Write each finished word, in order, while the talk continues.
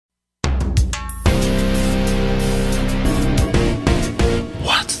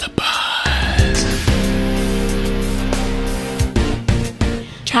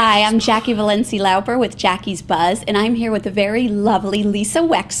Hi, I'm Jaki Valensi-Lauper with Jaki's Buzz, and I'm here with the very lovely Lisa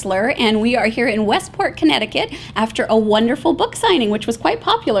Wexler, and we are here in Westport, Connecticut after a wonderful book signing, which was quite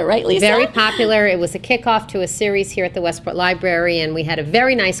popular, right, Lisa? Very popular. It was a kickoff to a series here at the Westport Library, and we had a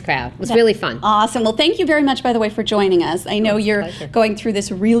very nice crowd. It was really fun. Awesome. Well, thank you very much, by the way, for joining us. I know you're going through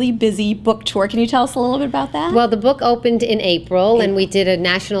this really busy book tour. Can you tell us a little bit about that? Well, the book opened in April, and we did a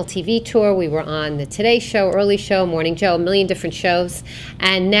national TV tour. We were on the Today Show, Early Show, Morning Joe, a million different shows,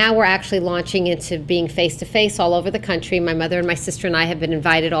 and now we're actually launching into being face-to-face all over the country. My mother and my sister and I have been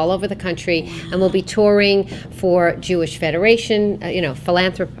invited all over the country, and we'll be touring for Jewish Federation,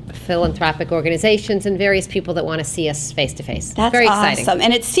 philanthropic organizations, and various people that want to see us face-to-face. That's very awesome. exciting.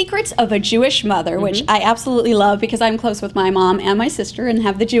 And it's Secrets of a Jewish Mother, which I absolutely love because I'm close with my mom and my sister and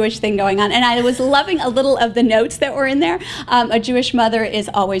have the Jewish thing going on. And I was loving a little of the notes that were in there. A Jewish mother is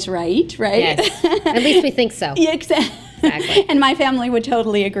always right, right? Yes. At least we think so. Yeah, exactly. And my family would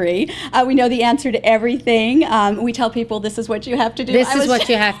totally agree. We know the answer to everything. We tell people this is what you have to do. This is what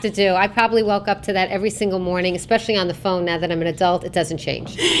you have to do. I probably woke up to that every single morning, especially on the phone now that I'm an adult. It doesn't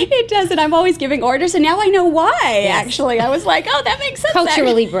change. It doesn't. I'm always giving orders, and now I know why, actually. I was like, oh, that makes sense.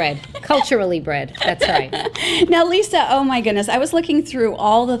 Culturally bred. Culturally bred. That's right. Now, Lisa, oh my goodness, I was looking through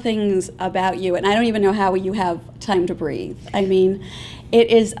all the things about you, and I don't even know how you have time to breathe. I mean, it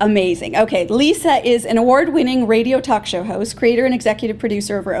is amazing. Okay, Lisa is an award-winning radio talk show host, creator and executive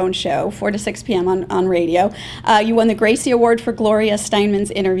producer of her own show, 4 to 6 p.m. on radio. You won the Gracie Award for Gloria Steinem's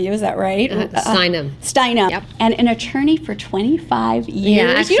interview, is that right? Steinem. Steinem. Yep. And an attorney for 25 years.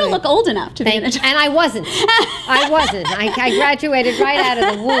 Yeah, actually, you don't look old enough to be an attorney. And I wasn't. I wasn't. I graduated right out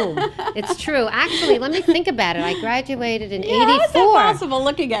of the womb. It's true. Actually, let me think about it. I graduated in 84. How's that possible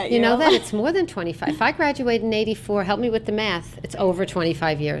looking at you? You know that? It's more than 25. If I graduated in 84, help me with the math, it's over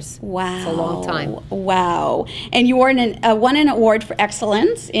 25 years. Wow. It's a long time. Wow. And you won an award for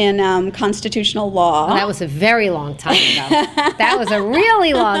excellence in constitutional law. Well, that was a very long time ago. That was a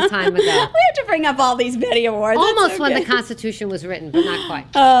really long time ago. We have to bring up all these Betty Awards. Almost when the Constitution was written, but not quite.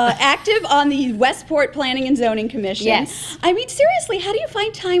 Active on the Westport Planning and Zoning Commission. Yes. I mean, seriously, how do you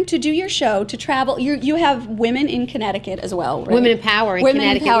find time to do your show, to travel? You have Women in Connecticut as well, right? Women in Power in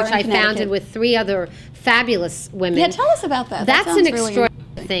Connecticut, which I founded with 3 other fabulous women. Yeah, tell us about that. That's an extraordinary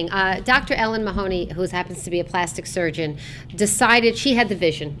thing. Dr. Ellen Mahoney, who happens to be a plastic surgeon, decided she had the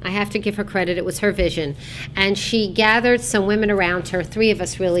vision. I have to give her credit. It was her vision. And she gathered some women around her. 3 of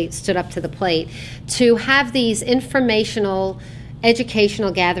us really stood up to the plate to have these informational,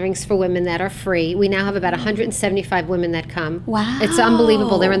 educational gatherings for women that are free. We now have about 175 women that come. Wow. It's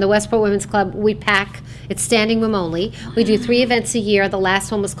unbelievable. They're in the Westport Women's Club. We pack. It's standing room only. We do 3 events a year. The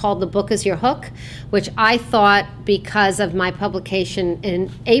last one was called The Book is Your Hook, which I thought, because of my publication in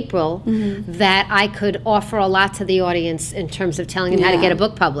April, that I could offer a lot to the audience in terms of telling them how to get a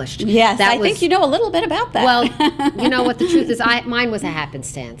book published. Yes, I think you know a little bit about that. Well, you know what the truth is? Mine was a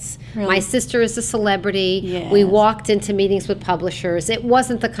happenstance. Really? My sister is a celebrity. Yes. We walked into meetings with publishers. It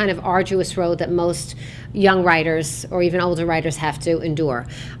wasn't the kind of arduous road that most young writers or even older writers have to endure.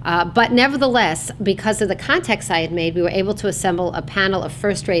 But nevertheless, because of the context I had made, we were able to assemble a panel of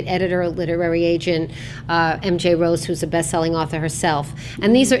first-rate editor, literary agent, M.J. Rose, who's a best-selling author herself.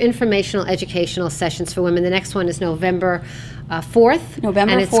 And these are informational, educational sessions for women. The next one is November 4th.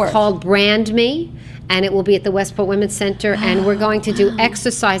 November 4th. And it's called Brand Me. And it will be at the Westport Women's Center, and we're going to do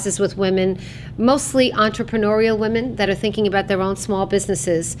exercises with women, mostly entrepreneurial women that are thinking about their own small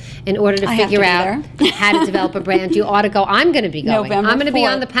businesses in order to figure out how to develop a brand. You ought to go. I'm going to be going. November I'm going to be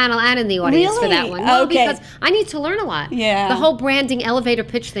 4th. on the panel and in the audience for that one. Well, because I need to learn a lot. Yeah. The whole branding elevator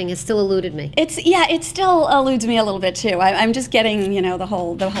pitch thing has still eluded me. It still eludes me a little bit too. I'm just getting the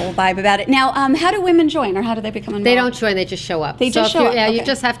whole vibe about it. Now, how do women join, or how do they become involved? They don't join. They just show up. They just show up. Yeah, you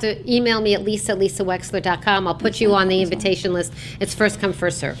just have to email me at lisawexler.com. I'll put you on the invitation list. It's first come,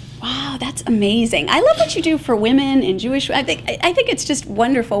 first serve. Wow, that's amazing. I love what you do for women and Jewish. I think it's just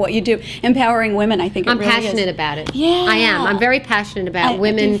wonderful what you do, empowering women. I think I'm passionate about it. Yeah, I am. I'm very passionate about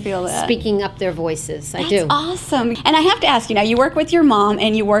women speaking up their voices. I do. That's awesome. And I have to ask you now. You work with your mom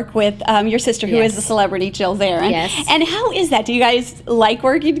and you work with your sister, who is a celebrity, Jill Zarin. Yes. And how is that? Do you guys like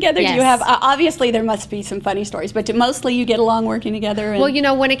working together? Yes. Do you have obviously there must be some funny stories, but mostly you get along working together?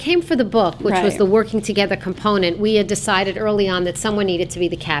 Well, when it came for the book, which was the working together component, we had decided early on that someone needed to be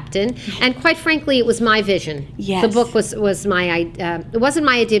the captain, and quite frankly, it was my vision. Yes. The book was my it wasn't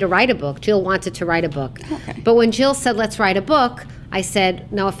my idea to write a book. Jill wanted to write a book. Okay. But when Jill said, let's write a book, I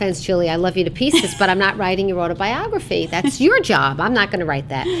said, no offense, Julie, I love you to pieces, but I'm not writing your autobiography. That's your job. I'm not going to write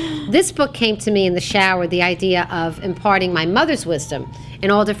that. This book came to me in the shower, the idea of imparting my mother's wisdom in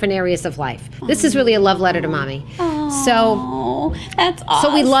all different areas of life. This is really a love letter to Mommy. So that's awesome.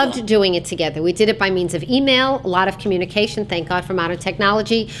 So we loved doing it together. We did it by means of email, a lot of communication, thank God for modern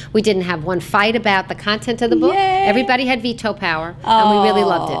technology. We didn't have one fight about the content of the book. Yay. Everybody had veto power, and we really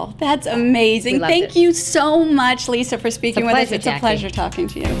loved it. That's amazing. We loved Thank it. you so much, Lisa, for speaking with us. pleasure, It's a Jackie. pleasure talking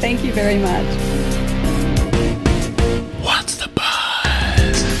to you. Thank you very much.